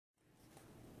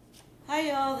Hi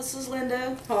y'all, this is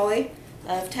Linda Holly,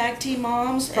 of Tag Team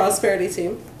Moms. Prosperity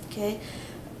Team. Okay,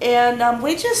 and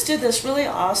we just did this really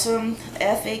awesome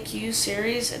FAQ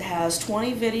series. It has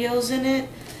 20 videos in it.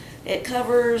 It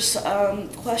covers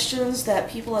questions that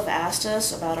people have asked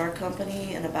us about our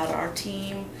company and about our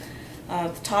team.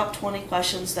 The top 20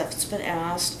 questions that's been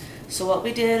asked. So what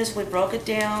we did is we broke it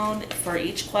down for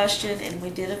each question, and we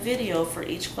did a video for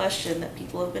each question that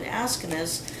people have been asking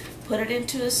us, put it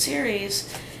into a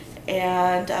series,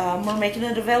 and we're making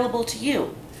it available to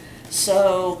you.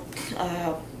 So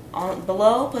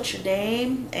below, put your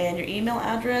name and your email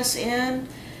address in,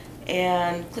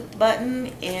 and click the button,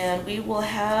 and we will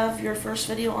have your first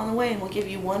video on the way, and we'll give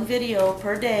you one video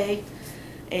per day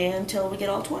until we get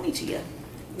all 20 to you.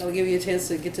 That'll give you a chance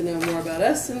to get to know more about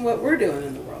us and what we're doing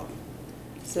in the world.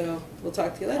 So we'll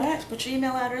talk to you later. All right, put your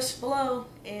email address below,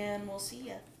 and we'll see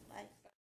you.